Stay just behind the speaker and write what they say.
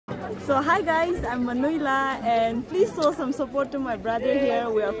So hi guys, I'm Manuila and please show some support to my brother here.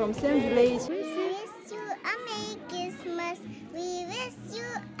 We are from same village. We wish you a Merry Christmas. We wish you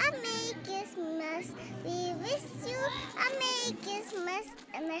a Merry Christmas. We wish you a Merry Christmas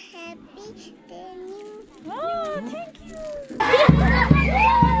and a Happy Day New. Oh, thank you.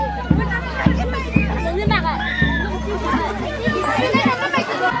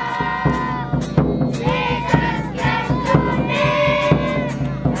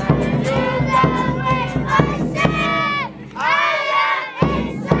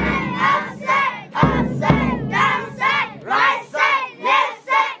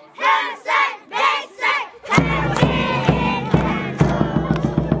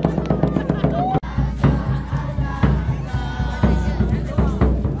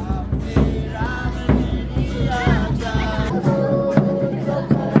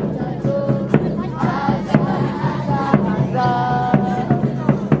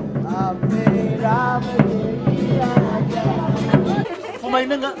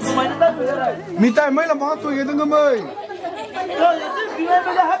 Mì tay mấy là món tuổi người ta ơi.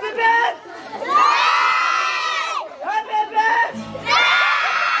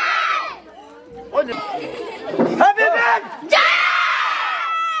 Happy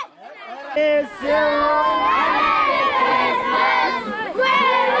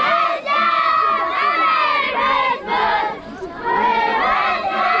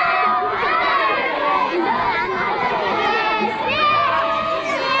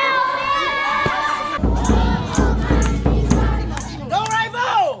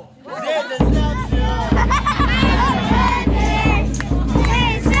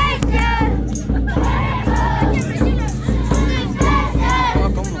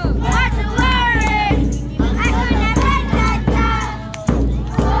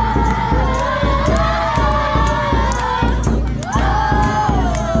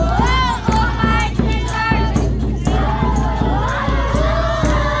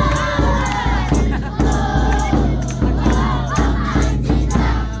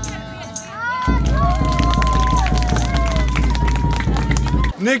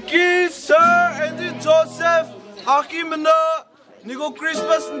Nikki, Sir, and Joseph, Hakimana, Nigo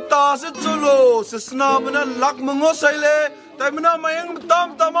Christmas and Tasa Tulu, Sesnamana, Lakmango Sile, Tamina Mayang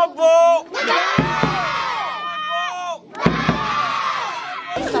Tam Tamabo.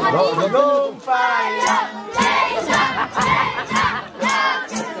 Go fire!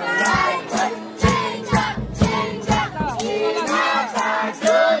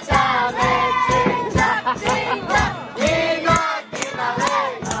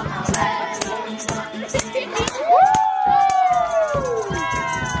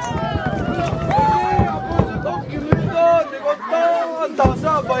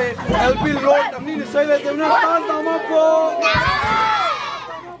 LB Road, I'm need to say that I'm not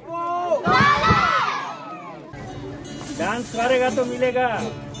dance करेगा तो मिलेगा।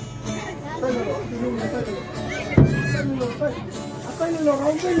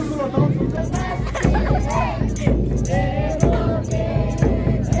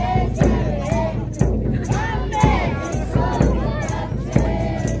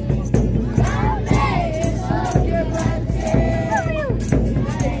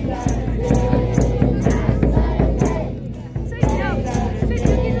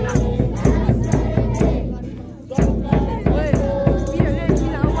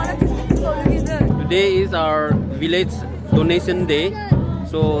 Today is our village donation day,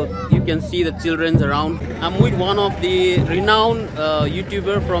 so you can see the children around. I'm with one of the renowned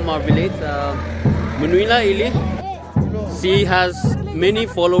YouTuber from our village, Manuila, Elle. She has many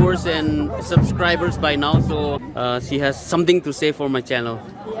followers and subscribers by now, so she has something to say for my channel.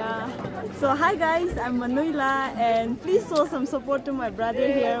 Yeah. So hi guys, I'm Manuila and please show some support to my brother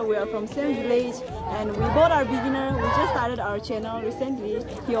here. We are from same village and we both are beginner. We just started our channel recently.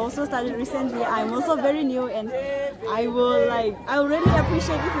 He also started recently. I'm also very new and I will really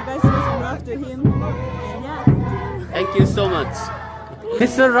appreciate if you guys show some love to him. And yeah. Thank you so much.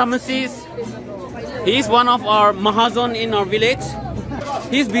 Mr. Ramesses, he is one of our Mahazon in our village.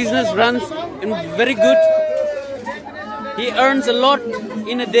 His business runs very good. He earns a lot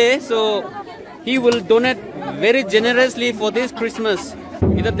in a day, so he will donate very generously for this Christmas.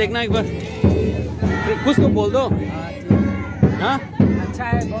 इधर देखना एक बार कुछ तो बोल दो हाँ अच्छा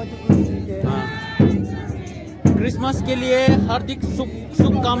है बहुत हाँ क्रिसमस के लिए हार्दिक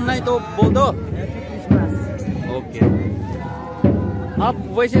शुभकामनाएं तो बोल दो ओके आप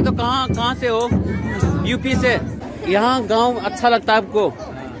वैसे तो कहाँ से हो यूपी से यहाँ गांव अच्छा लगता है आपको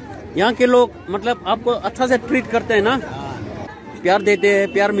यहाँ के लोग मतलब आपको अच्छा से ट्रीट करते हैं ना प्यार देते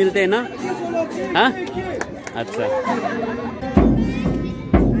हैं प्यार मिलते हैं ना हाँ अच्छा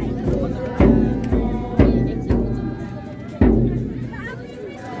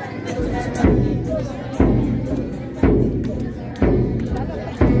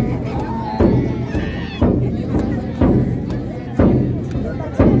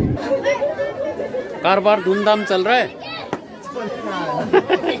कारोबार धूमधाम चल रहा है.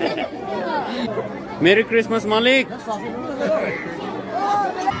 मेरी क्रिसमस मालिक.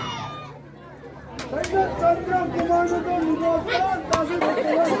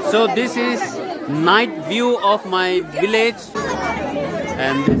 So this is night view of my village,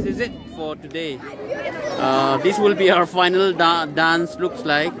 and this is it for today. This will be our final dance, looks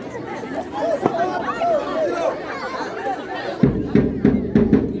like.